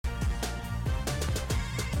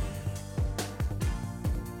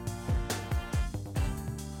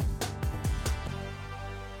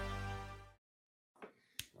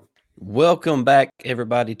Welcome back,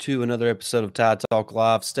 everybody, to another episode of Tide Talk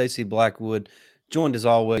Live. Stacey Blackwood, joined as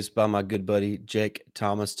always by my good buddy Jake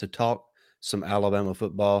Thomas to talk some Alabama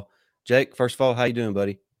football. Jake, first of all, how you doing,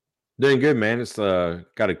 buddy? Doing good, man. It's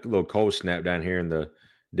got a little cold snap down here in the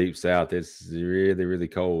deep south. It's really, really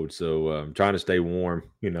cold. So I'm trying to stay warm.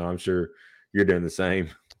 I'm sure you're doing the same.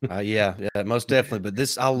 Yeah, most definitely.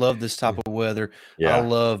 But I love this type of weather. I Yeah.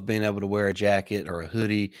 love being able to wear a jacket or a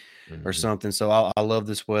hoodie or Mhm. something. So I love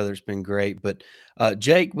this weather. It's been great. But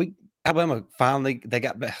Jake, Alabama finally they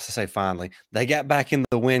got back. I say finally they got back in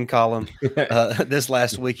the win column this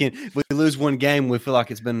last weekend. If we lose one game, we feel like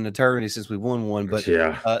it's been an eternity since we won one. But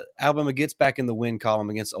Yeah. Alabama gets back in the win column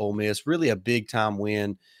against Ole Miss. Really a big time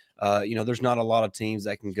win. There's not a lot of teams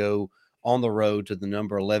that can go on the road to the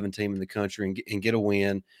number 11 team in the country and get a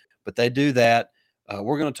win, but they do that.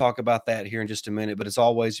 We're going to talk about that here in just a minute. But as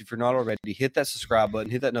always, if you're not already, hit that subscribe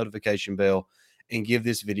button, hit that notification bell, and give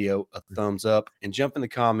this video a thumbs up. And jump in the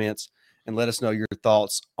comments and let us know your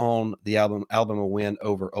thoughts on the Alabama win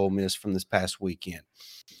over Ole Miss from this past weekend.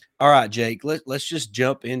 All right, Jake, let's just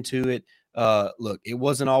jump into it. Look, it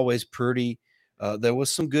wasn't always pretty. There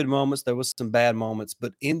was some good moments, there was some bad moments,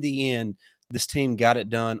 but in the end, this team got it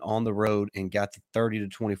done on the road and got the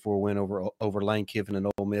 30-24 win over Lane Kiffin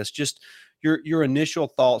and Ole Miss. Just your initial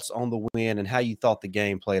thoughts on the win and how you thought the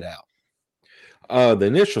game played out. The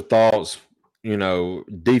initial thoughts,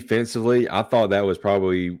 defensively, I thought that was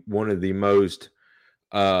probably one of the most,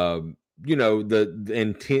 the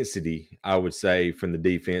intensity, I would say, from the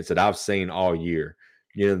defense that I've seen all year.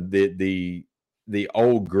 The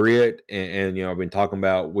old grit, and I've been talking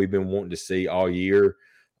about, we've been wanting to see all year.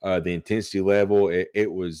 The intensity level,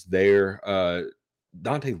 it was there.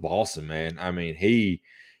 Dante Lawson, man, I mean, he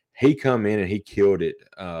come in and he killed it.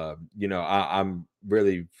 I'm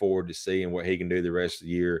really forward to seeing what he can do the rest of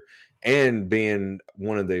the year and being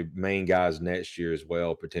one of the main guys next year as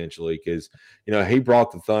well, potentially, because he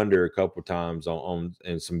brought the thunder a couple times on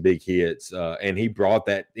and some big hits, and he brought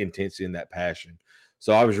that intensity and that passion.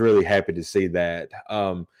 So I was really happy to see that.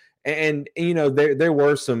 And there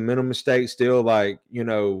were some mental mistakes still, like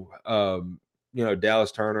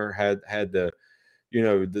Dallas Turner had the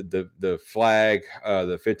the flag,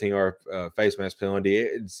 the 15-yard face mask penalty.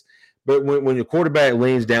 But when your quarterback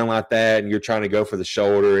leans down like that and you're trying to go for the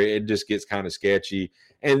shoulder, it just gets kind of sketchy.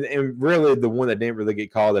 And really, the one that didn't really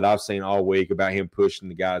get called that I've seen all week about him pushing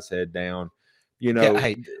the guy's head down. Yeah,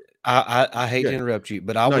 hey, I hate to interrupt you,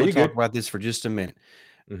 but I want to talk about this for just a minute.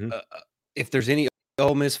 Mm-hmm. If there's any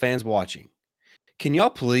Ole Miss fans watching, can y'all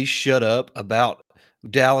please shut up about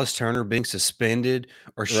Dallas Turner being suspended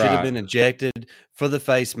or should have been ejected for the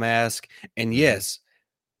face mask? And yes,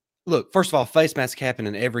 look, first of all, face mask happen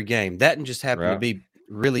in every game. That didn't just happen to be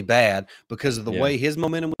really bad because of the way his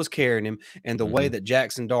momentum was carrying him and the way that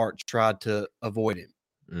Jackson Dart tried to avoid him.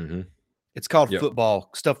 Mm-hmm. It's called football.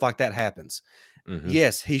 Stuff like that happens. Mm-hmm.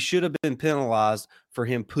 Yes, he should have been penalized for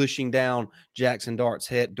him pushing down Jackson Dart's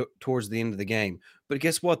head towards the end of the game. But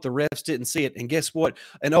guess what? The refs didn't see it. And guess what?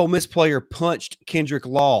 An Ole Miss player punched Kendrick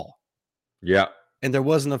Law. Yeah. And there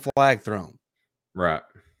wasn't a flag thrown. Right.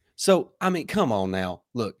 So, I mean, come on now.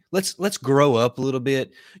 Look, let's grow up a little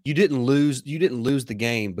bit. You didn't lose the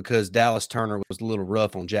game because Dallas Turner was a little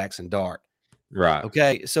rough on Jackson Dart. Right.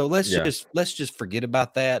 Okay. So let's just forget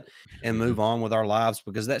about that and move on with our lives,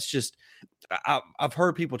 because that's just I've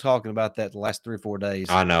heard people talking about that the last 3 or 4 days.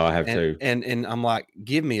 I know, I have too. And I'm like,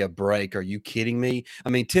 give me a break. Are you kidding me? I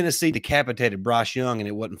mean, Tennessee decapitated Bryce Young and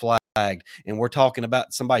it wasn't flagged. And we're talking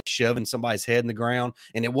about somebody shoving somebody's head in the ground,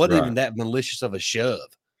 and it wasn't even that malicious of a shove.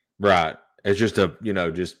 Right. It's just a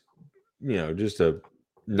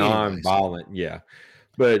non-violent,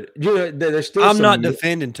 But there's still. I'm not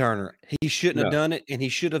defending Turner. He shouldn't have done it, and he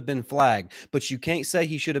should have been flagged. But you can't say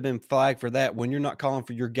he should have been flagged for that when you're not calling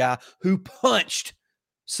for your guy who punched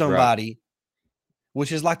somebody,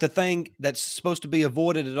 which is like the thing that's supposed to be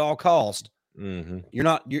avoided at all cost. Mm-hmm.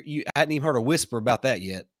 You hadn't even heard a whisper about that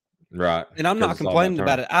yet. Right. And I'm not complaining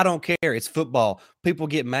about it. I don't care. It's football. People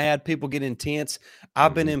get mad. People get intense.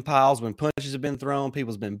 I've been in piles when punches have been thrown.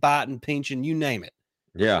 People's been biting, pinching, you name it.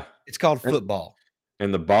 Yeah. It's called football.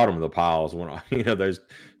 And the bottom of the piles, when there's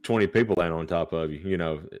 20 people laying on top of you,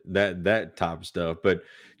 that type of stuff. But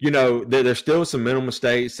there's still some mental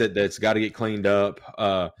mistakes that's got to get cleaned up.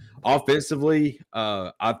 Offensively,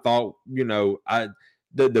 I thought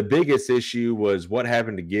the biggest issue was what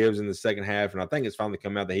happened to Gibbs in the second half, and I think it's finally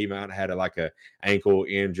come out that he might have had a ankle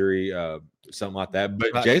injury, something like that.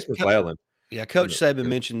 But Jace McClellan, Coach Saban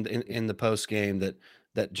mentioned in the post game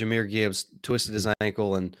that Jahmyr Gibbs twisted his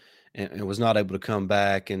ankle and was not able to come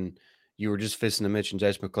back, and you were just fixing to mention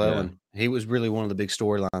Jace McClellan. He was really one of the big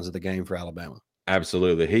storylines of the game for Alabama.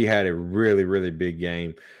 Absolutely. He had a really, really big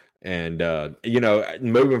game. And,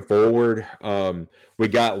 moving forward, we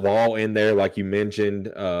got Law in there, like you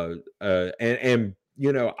mentioned. I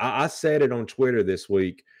said it on Twitter this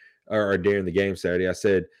week or during the game Saturday. I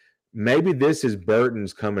said, maybe this is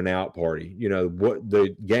Burton's coming out party, what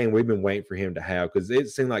the game we've been waiting for him to have, because it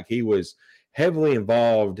seemed like he was heavily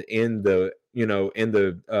involved in the,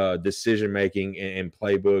 decision making and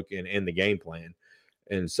playbook and the game plan.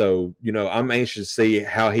 And so, I'm anxious to see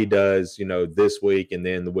how he does, this week and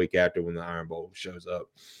then the week after when the Iron Bowl shows up.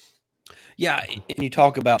 Yeah, and you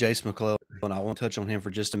talk about Jace McClellan, and I want to touch on him for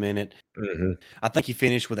just a minute. Mm-hmm. I think he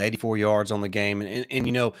finished with 84 yards on the game.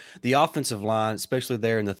 And the offensive line, especially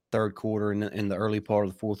there in the third quarter and in the early part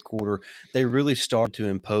of the fourth quarter, they really started to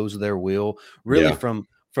impose their will, really from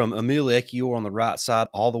Emil Ekiyor on the right side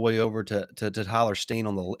all the way over to Tyler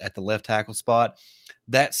Steen at the left tackle spot.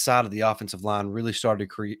 That side of the offensive line really started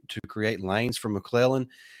to create lanes for McClellan,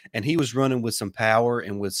 and he was running with some power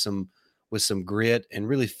and with some grit, and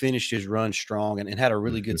really finished his run strong and had a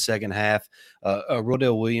really good second half.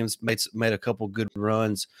 Rodell Williams made a couple good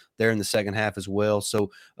runs there in the second half as well. So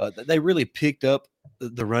they really picked up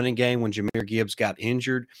the running game when Jahmyr Gibbs got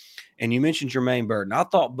injured. And you mentioned Jermaine Burton. I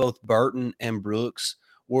thought both Burton and Brooks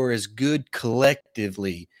were as good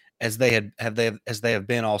collectively as they have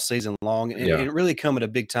been all season long. And it really come at a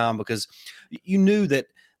big time, because you knew that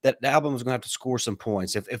Alabama was going to have to score some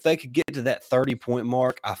points. If they could get to that 30-point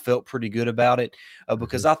mark, I felt pretty good about it,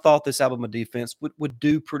 because I thought this Alabama defense would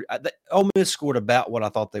do pretty. Ole Miss scored about what I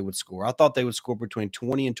thought they would score. I thought they would score between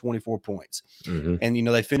 20 and 24 points, and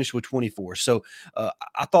they finished with 24. So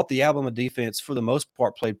I thought the Alabama defense, for the most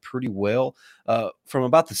part, played pretty well from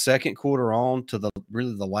about the second quarter on to the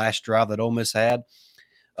last drive that Ole Miss had.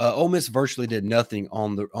 Ole Miss virtually did nothing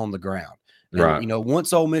on the ground. And, right.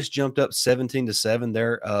 Once Ole Miss jumped up 17-7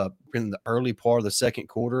 there in the early part of the second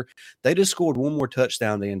quarter, they just scored one more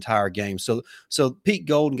touchdown the entire game. So Pete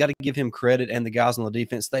Golden, got to give him credit, and the guys on the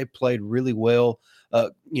defense, they played really well,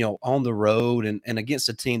 on the road and against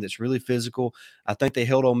a team that's really physical. I think they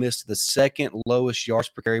held Ole Miss to the second lowest yards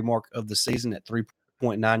per carry mark of the season at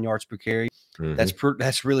 3.9 yards per carry.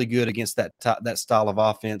 That's really good against that style of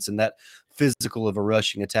offense and that physical of a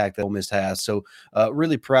rushing attack that Ole Miss has. So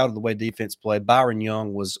really proud of the way defense played. Byron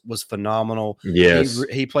Young was phenomenal. Yes.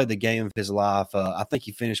 He played the game of his life. I think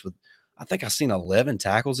he finished with, I think I've seen 11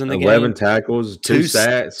 tackles in the game. 11 tackles, two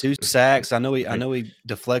sacks. 2 sacks. I know he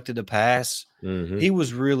deflected a pass. He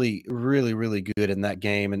was really, really, really good in that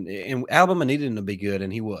game. And Alabama needed him to be good,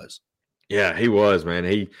 and he was. Yeah, he was, man.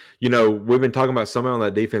 We've been talking about somebody on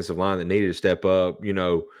that defensive line that needed to step up,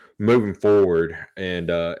 moving forward, and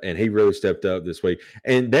he really stepped up this week.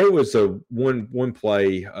 And there was one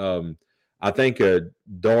play, I think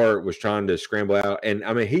Dart was trying to scramble out, and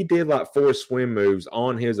I mean he did like 4 swim moves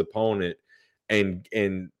on his opponent, and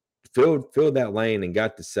filled that lane and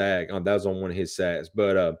got the sack. That was on one of his sacks,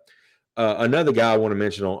 but. Another guy I want to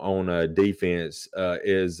mention on defense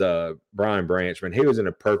is Brian Branch. Man, he was in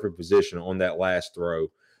a perfect position on that last throw.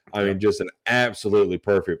 I mean, just an absolutely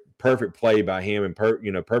perfect play by him, and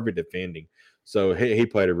perfect defending. So he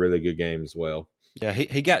played a really good game as well. Yeah,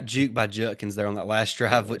 he got juked by Judkins there on that last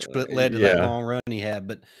drive, which led to that long run he had.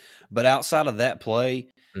 But outside of that play,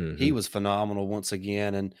 he was phenomenal once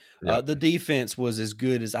again. And the defense was as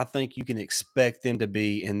good as I think you can expect them to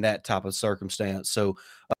be in that type of circumstance. So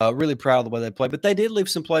really proud of the way they played. But they did leave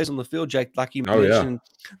some plays on the field, Jake, like you mentioned.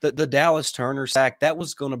 The Dallas Turner sack, that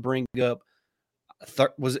was going to bring up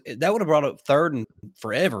that would have brought up third and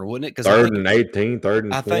forever, wouldn't it? Because third and 18, third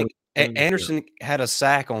and 20. I think Anderson had a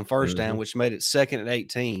sack on first down, which made it second and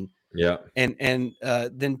 18. Yeah, and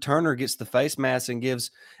then Turner gets the face mask and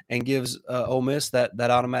gives Ole Miss that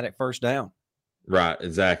automatic first down. Right,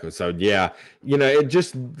 exactly. So it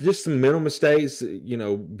just some mental mistakes.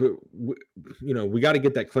 But we got to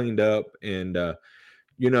get that cleaned up, and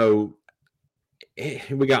we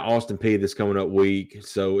got Austin Peay this coming up week,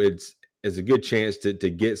 so it's a good chance to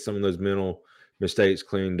get some of those mental mistakes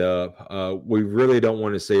cleaned up. We really don't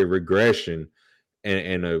want to see a regression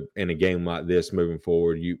in a game like this moving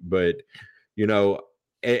forward.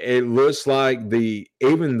 It looks like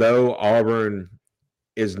even though Auburn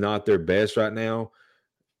is not their best right now,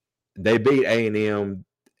 they beat A&M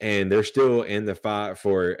and they're still in the fight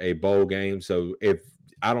for a bowl game. So I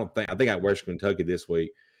think at Western Kentucky this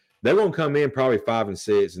week, they're going to come in probably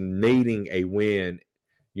 5-6, needing a win,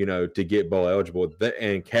 to get bowl eligible.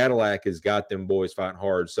 And Cadillac has got them boys fighting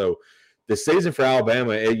hard. So the season for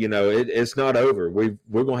Alabama, it's not over. We're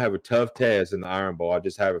going to have a tough test in the Iron Bowl. I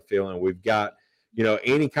just have a feeling we've got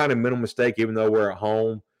any kind of mental mistake, even though we're at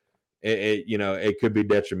home, it could be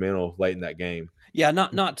detrimental late in that game. Yeah,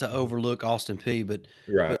 not to overlook Austin Peay,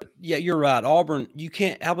 Right. but yeah, you're right. Auburn,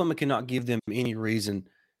 Alabama cannot give them any reason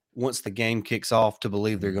once the game kicks off to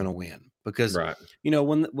believe they're going to win because Right.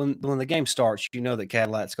 when the game starts, that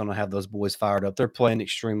Cadillac's going to have those boys fired up. They're playing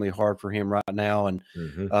extremely hard for him right now, and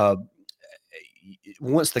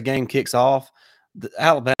once the game kicks off,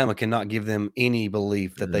 Alabama cannot give them any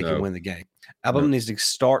belief that they can win the game. Alabama needs to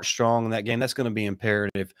start strong in that game. That's going to be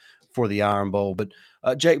imperative for the Iron Bowl. But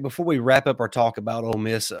Jake, before we wrap up our talk about Ole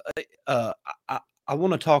Miss, I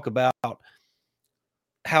want to talk about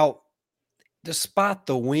how, despite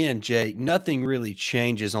the win, Jake, nothing really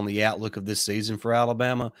changes on the outlook of this season for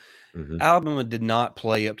Alabama. Alabama did not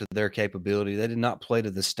play up to their capability. They did not play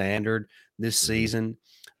to the standard this season.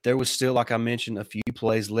 There was still, like I mentioned, a few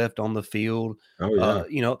plays left on the field. Oh,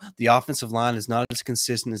 yeah. The offensive line is not as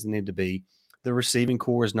consistent as it needed to be. The receiving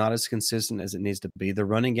core is not as consistent as it needs to be. The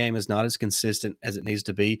running game is not as consistent as it needs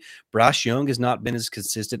to be. Bryce Young has not been as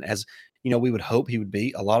consistent as, we would hope he would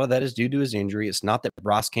be. A lot of that is due to his injury. It's not that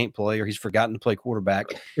Bryce can't play or he's forgotten to play quarterback.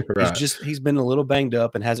 Right. He's been a little banged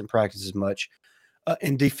up and hasn't practiced as much.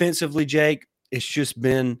 And defensively, Jake, it's just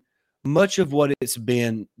been much of what it's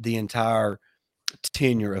been the entire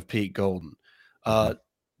tenure of Pete Golden.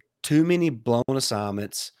 Too many blown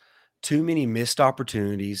assignments, too many missed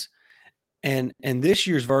opportunities. And this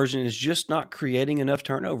year's version is just not creating enough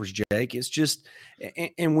turnovers, Jake. It's just,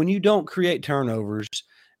 and when you don't create turnovers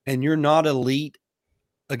and you're not elite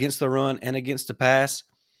against the run and against the pass,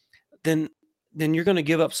 then you're going to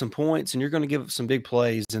give up some points and you're going to give up some big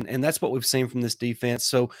plays. And that's what we've seen from this defense.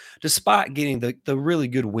 So despite getting the really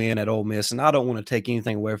good win at Ole Miss, and I don't want to take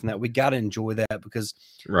anything away from that, we got to enjoy that because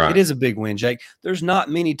it is a big win, Jake. There's not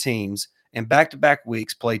many teams in back-to-back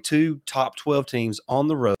weeks play two top 12 teams on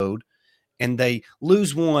the road, and they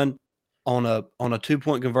lose one on a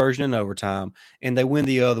 2-point conversion in overtime, and they win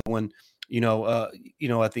the other one,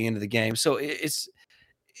 at the end of the game. So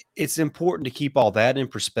it's important to keep all that in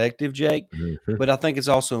perspective, Jake. But I think it's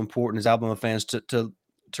also important as Alabama fans to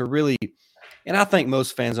really, and I think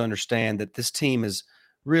most fans understand that this team is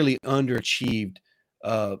really underachieved,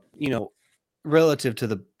 relative to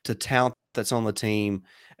the talent that's on the team.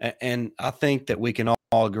 And I think that we can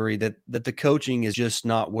all agree that the coaching is just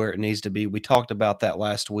not where it needs to be. We talked about that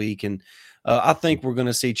last week, and I think we're going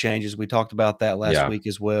to see changes. We talked about that last week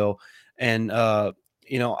as well. And,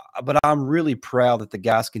 but I'm really proud that the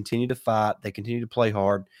guys continue to fight. They continue to play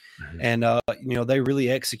hard. And, they really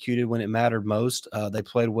executed when it mattered most. They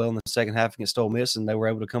played well in the second half against Ole Miss, and they were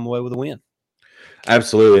able to come away with a win.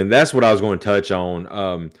 Absolutely. And that's what I was going to touch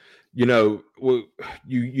on.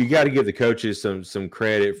 You got to give the coaches some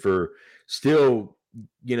credit for still,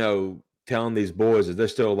 telling these boys that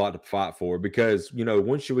there's still a lot to fight for, because,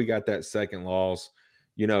 once we got that second loss,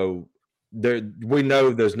 we know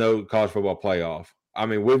there's no college football playoff. I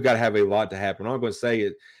mean, we've got to have a lot to happen. I'm going to say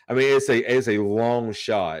it. I mean, it's a long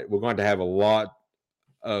shot. We're going to have a lot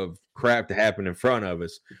of crap to happen in front of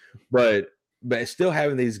us, but still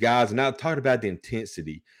having these guys, and I talked about the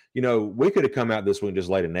intensity. We could have come out this week and just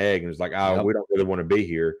laid an egg and was like, we don't really want to be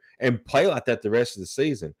here, and play like that the rest of the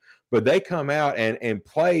season. But they come out and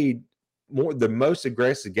played the most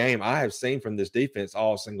aggressive game I have seen from this defense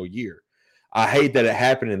all single year. I hate that it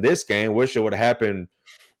happened in this game. Wish it would have happened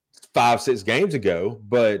 5-6 games ago,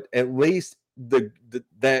 but at least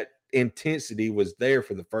that intensity was there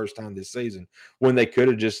for the first time this season, when they could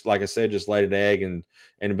have just, like I said, just laid an egg and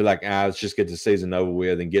be like, let's just get the season over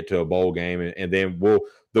with and get to a bowl game, and then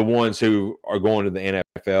the ones who are going to the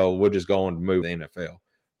NFL, we'll just go on to move the NFL.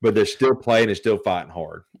 But they're still playing and still fighting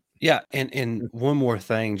hard. Yeah, and one more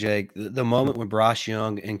thing, Jake, the moment when Bryce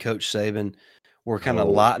Young and Coach Saban were kind of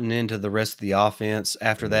lighting into the rest of the offense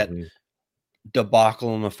after that debacle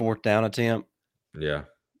on the 4th down attempt. Yeah.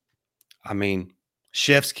 I mean,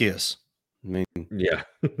 chef's kiss. I mean, yeah.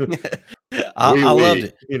 I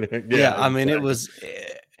loved it. Yeah, I mean, it was,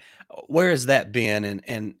 where has that been?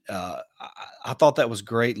 And I thought that was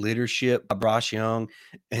great leadership by Bryce Young.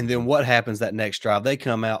 And then what happens that next drive? They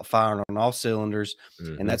come out firing on all cylinders,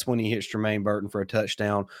 and that's when he hits Jermaine Burton for a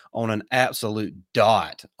touchdown on an absolute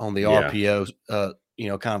dot on the RPO,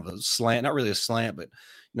 kind of a slant, not really a slant, but,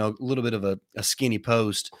 a little bit of a skinny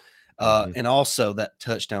post. And also that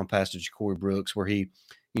touchdown pass to Ja'Cory Brooks where he,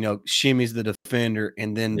 shimmies the defender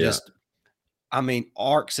and then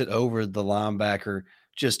arcs it over the linebacker.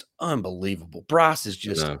 Just unbelievable. Bryce is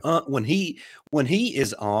just when he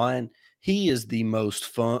is on, he is the most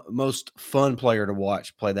fun player to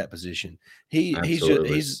watch play that position.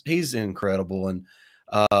 He's incredible. And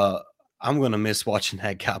I'm going to miss watching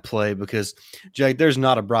that guy play because, Jake, there's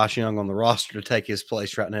not a Bryce Young on the roster to take his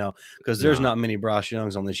place right now because there's No. not many Bryce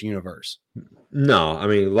Youngs on this universe. No, I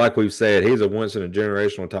mean, like we've said, he's a once in a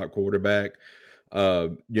generational top quarterback.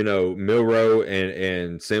 Milroe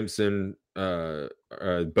and Simpson both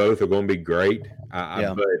are going to be great.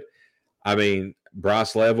 But I mean,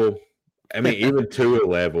 Bryce level. I mean, even Tua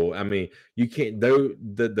level. I mean, you can't though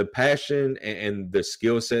the passion and the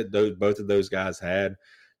skill set both of those guys had.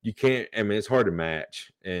 You can't. I mean, it's hard to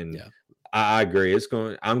match. And I agree.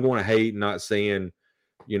 I'm going to hate not seeing.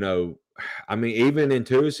 I mean, even in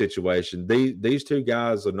Tua's situation, these two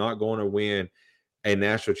guys are not going to win a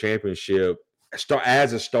national championship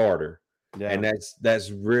as a starter. Yeah. And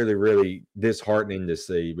that's really, really disheartening to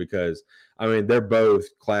see because I mean they're both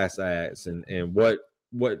class acts and what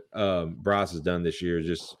Bryce has done this year is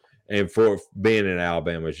just and for being in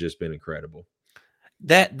Alabama has just been incredible.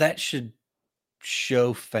 That should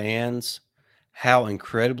show fans how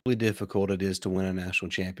incredibly difficult it is to win a national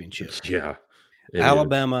championship. Yeah.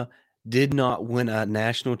 Alabama did not win a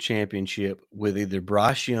national championship with either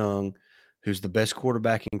Bryce Young, who's the best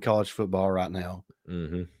quarterback in college football right now,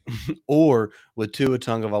 or with Tua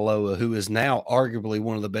Tagovailoa, who is now arguably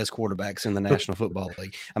one of the best quarterbacks in the National Football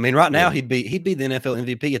League. I mean, right now he'd be the NFL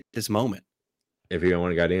MVP at this moment if he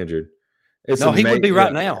only got injured. He would be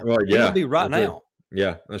right now. Well, he would be right now.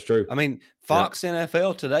 Yeah, that's true. I mean, Fox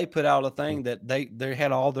NFL today put out a thing that they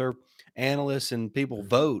had all their analysts and people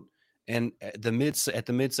vote, and at the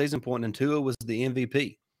mid-season point, and Tua was the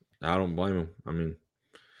MVP. I don't blame him. I mean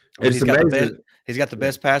he's got the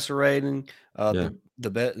best passer rating, the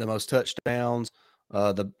most touchdowns,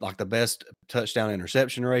 the best touchdown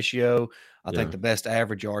interception ratio. I think the best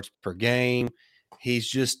average yards per game. He's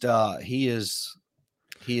just he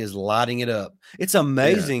is lighting it up. It's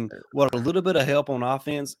amazing what a little bit of help on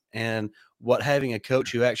offense and what having a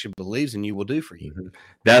coach who actually believes in you will do for you.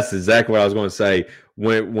 That's exactly what I was going to say.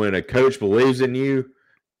 When a coach believes in you,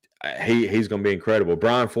 he's going to be incredible.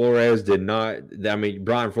 Brian Flores did not. I mean,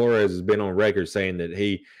 Brian Flores has been on record saying that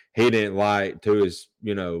he didn't like to his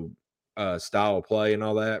style of play and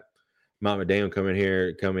all that. Mike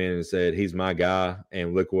McDaniel come in and said he's my guy,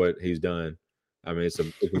 and look what he's done. I mean, it's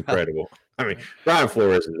incredible. I mean, Brian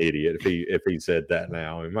Flores is an idiot if he said that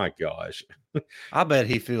now. I mean, my gosh. I bet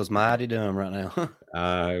he feels mighty dumb right now.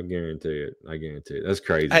 I guarantee it. That's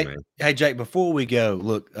crazy, man. Hey, Jake, before we go,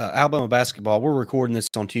 look, Alabama basketball, we're recording this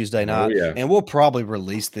on Tuesday night, and we'll probably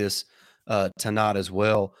release this tonight as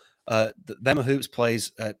well. The Bama Hoops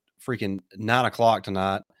plays at freaking 9:00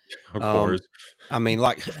 tonight. Of course. I mean,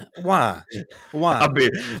 like, why?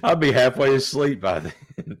 I'll be halfway asleep by then.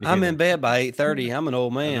 I'm in bed by 8:30. I'm an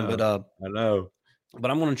old man, but I know. But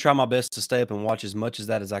I'm going to try my best to stay up and watch as much of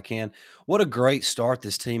that as I can. What a great start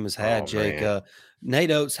this team has had, Jake.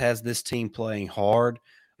 Nate Oates has this team playing hard.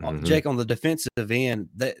 Jake, on the defensive end,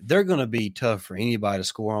 they're going to be tough for anybody to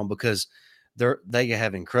score on because they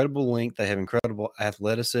have incredible length, they have incredible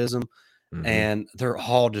athleticism, and they're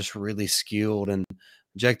all just really skilled. And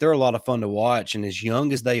Jake, they're a lot of fun to watch. And as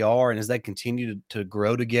young as they are, and as they continue to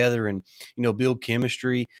grow together and build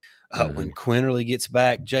chemistry. When Quinterly gets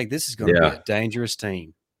back, Jake, this is going to be a dangerous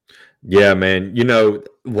team. Yeah, man.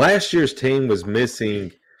 Last year's team was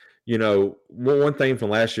missing. One thing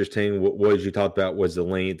from last year's team was you talked about was the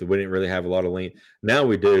length. We didn't really have a lot of length. Now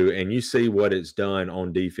we do, and you see what it's done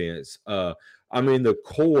on defense. I mean, the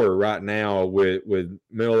core right now with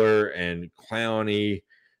Miller and Clowney,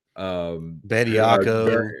 Bediako,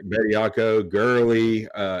 Gurley,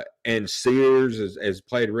 and Sears has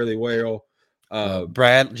played really well.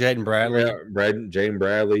 Jaden Bradley. Jaden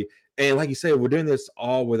Bradley. And like you said, we're doing this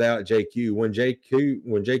all without JQ. When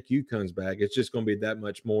JQ comes back, it's just going to be that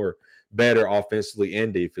much more better offensively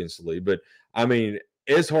and defensively. But I mean,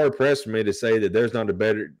 it's hard pressed for me to say that there's not a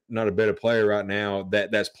better player right now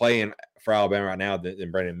that's playing for Alabama right now than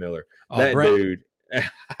Brandon Miller. Dude,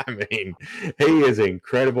 I mean, he is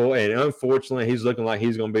incredible. And unfortunately, he's looking like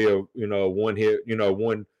he's going to be a one hit,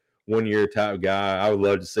 one year type guy. I would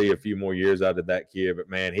love to see a few more years out of that kid, but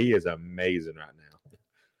man, he is amazing right now.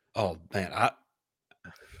 Oh man,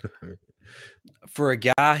 for a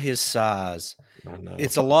guy his size,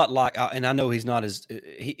 it's a lot like, and I know he's not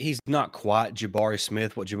he's not quite Jabari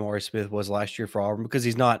Smith, what Jabari Smith was last year for Auburn, because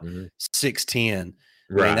he's not 6'10".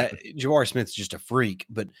 Right. I mean, Jabari Smith's just a freak,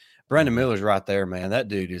 but Brandon Miller's right there, man. That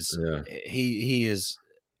dude is he is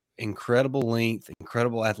incredible length,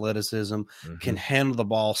 incredible athleticism, can handle the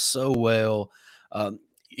ball so well.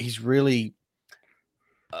 He's really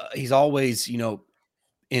he's always,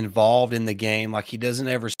 involved in the game. Like, he doesn't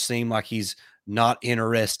ever seem like he's not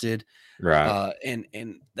interested. Right.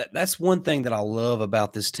 And that's one thing that I love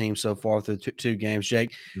about this team so far through two games,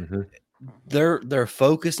 Jake. Mhm. Their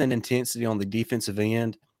focus and intensity on the defensive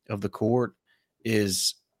end of the court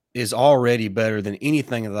is already better than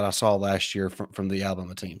anything that I saw last year from the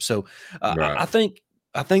Alabama team. So Right.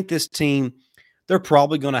 I think this team, they're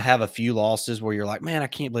probably going to have a few losses where you're like, man, I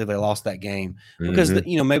can't believe they lost that game because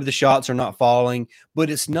Mhm. maybe the shots are not falling, but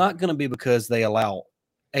it's not going to be because they allow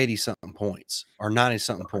 80 something points or 90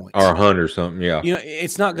 something Or points. 100 something, yeah.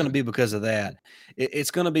 It's not going to be because of that.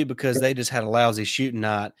 It's going to be because they just had a lousy shooting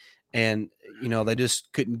night, and they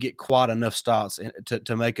just couldn't get quite enough stops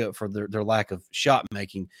to make up for their lack of shot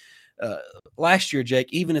making. Last year,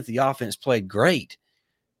 Jake, even if the offense played great,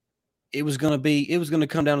 it was going to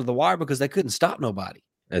come down to the wire because they couldn't stop nobody.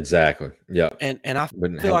 Exactly. Yeah. And I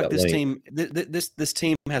Wouldn't feel have like that this length. team this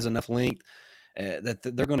team has enough length that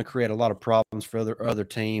they're going to create a lot of problems for other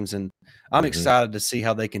teams, and I'm Mhm. excited to see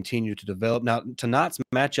how they continue to develop. Now, tonight's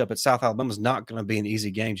matchup at South Alabama is not going to be an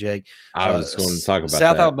easy game, Jake. I was going to talk about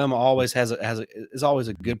South that. Alabama always is always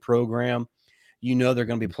a good program. They're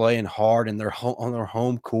going to be playing hard in on their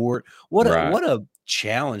home court. Right. What a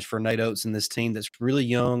challenge for Nate Oates and this team that's really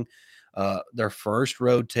young. Their first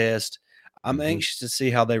road test. I'm Mhm. anxious to see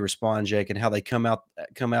how they respond, Jake, and how they come out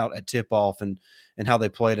at tip off and how they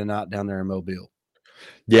play tonight down there in Mobile.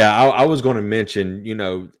 Yeah, I was gonna mention,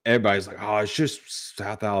 everybody's like, "Oh, it's just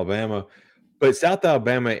South Alabama." But South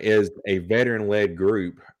Alabama is a veteran-led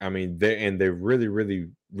group. I mean, they're really, really,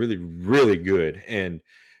 really, really good. And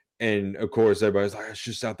of course, everybody's like, "It's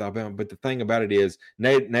just South Alabama." But the thing about it is,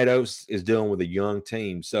 Nate Oates is dealing with a young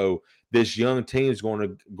team. So this young team is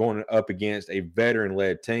going up against a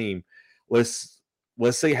veteran-led team. Let's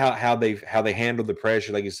let's see how they handle the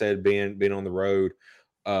pressure, like you said, being on the road,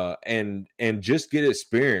 and just get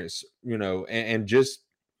experience, and just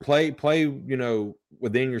play,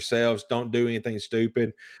 within yourselves. Don't do anything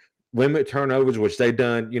stupid. Limit turnovers, which they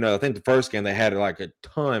done. I think the first game they had like a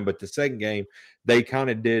ton, but the second game they kind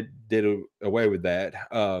of did away with that.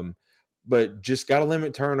 But just got to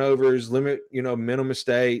limit turnovers, limit mental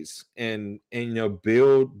mistakes, and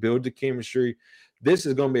build the chemistry. This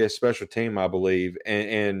is going to be a special team, I believe.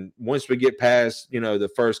 And once we get past the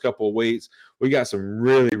first couple of weeks, we got some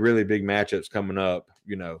really really big matchups coming up.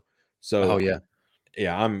 Oh So yeah,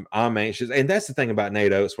 yeah, I'm anxious, and that's the thing about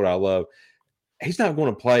Nate Oates. What I love, he's not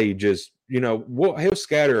going to play just he'll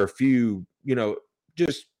scatter a few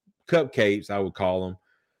just cupcakes, I would call them,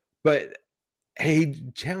 but he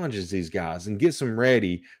challenges these guys and gets them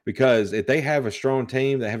ready, because if they have a strong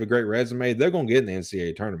team that have a great resume, they're going to get in the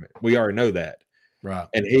NCAA tournament. We already know that. right.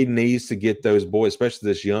 And he needs to get those boys, especially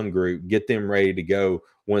this young group, get them ready to go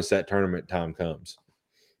once that tournament time comes.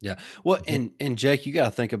 Yeah. Well, Mhm. and Jake, you got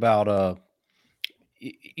to think about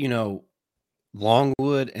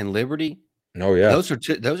Longwood and Liberty. Oh yeah. Those are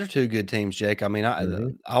two good teams, Jake. I mean,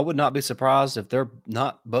 Mhm. I would not be surprised if they're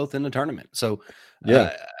not both in the tournament. So,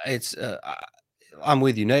 Yeah. it's I'm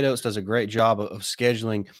with you. Nate Oates does a great job of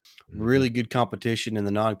scheduling Mhm. really good competition in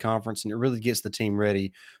the non-conference, and it really gets the team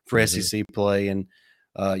ready for Mhm. SEC play. And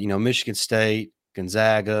Michigan State,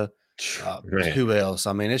 Gonzaga, Man, who else?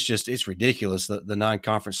 I mean, it's ridiculous the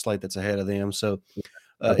non-conference slate that's ahead of them. So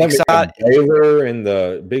I think we got excited. Baylor in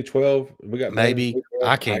the Big 12. We got Baylor in the Maybe Big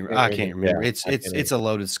 12. I can't I remember. can't Yeah, remember. I can't It's a remember.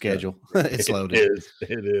 loaded Yeah. schedule. It's It loaded. is.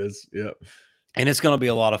 It is. Yep. And it's going to be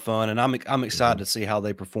a lot of fun, and I'm excited Mhm. to see how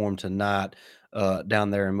they perform tonight down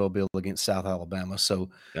there in Mobile against South Alabama. So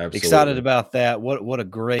excited Absolutely. about that. What a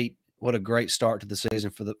great start to the season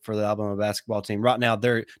for the Alabama basketball team. Right now,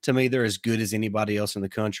 to me they're as good as anybody else in the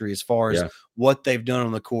country as far as Yeah. what they've done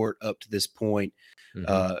on the court up to this point. Mhm.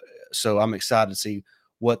 Uh, so I'm excited to see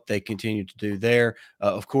what they continue to do there.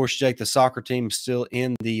 Of course, Jake, the soccer team is still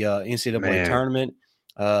in the NCAA Man, tournament.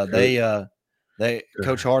 Coach They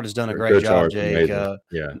Coach Hart has done a great Coach job, Hart's Jake. amazing.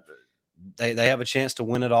 Yeah. They have a chance to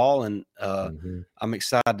win it all, and Mhm. I'm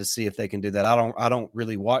excited to see if they can do that. I don't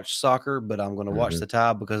really watch soccer, but I'm going to watch Mhm. the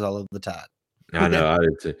Tide because I love the Tide. I know, I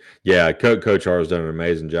did too. Yeah, Coach Hart's done an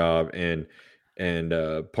amazing job, and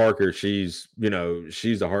Parker, she's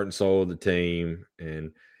the heart and soul of the team,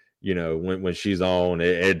 and when she's on,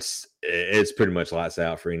 it's pretty much lights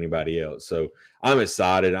out for anybody else. So I'm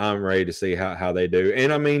excited. I'm ready to see how they do.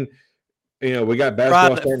 And I mean, we got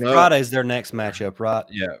basketball starting up. Friday's their next matchup, right?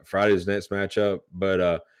 Yeah, Friday's next matchup.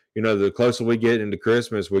 But the closer we get into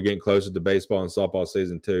Christmas, we're getting closer to baseball and softball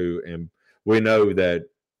season too. And we know that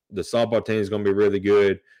the softball team is going to be really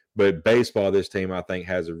good, but baseball, this team I think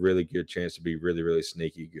has a really good chance to be really, really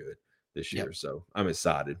sneaky good this Yep. year. So I'm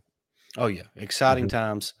excited. Oh yeah, exciting Mhm.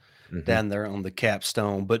 times. down there on the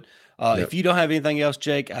capstone. But Yep. if you don't have anything else,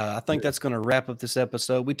 Jake, I think that's going to wrap up this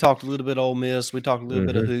episode. We talked a little bit of Ole Miss. We talked a little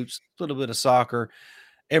bit of hoops, a little bit of soccer,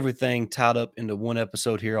 everything tied up into one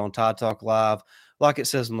episode here on Tide Talk Live. Like it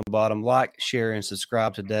says on the bottom, like, share, and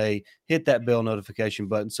subscribe today. Hit that bell notification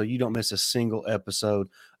button so you don't miss a single episode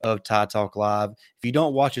of Tide Talk Live. If you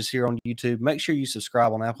don't watch us here on YouTube, make sure you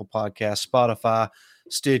subscribe on Apple Podcasts, Spotify,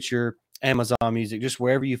 Stitcher, Amazon Music, just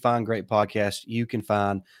wherever you find great podcasts, you can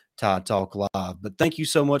find Tide Talk Live. But thank you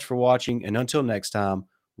so much for watching, and until next time,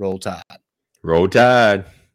 roll Tide. Roll Tide.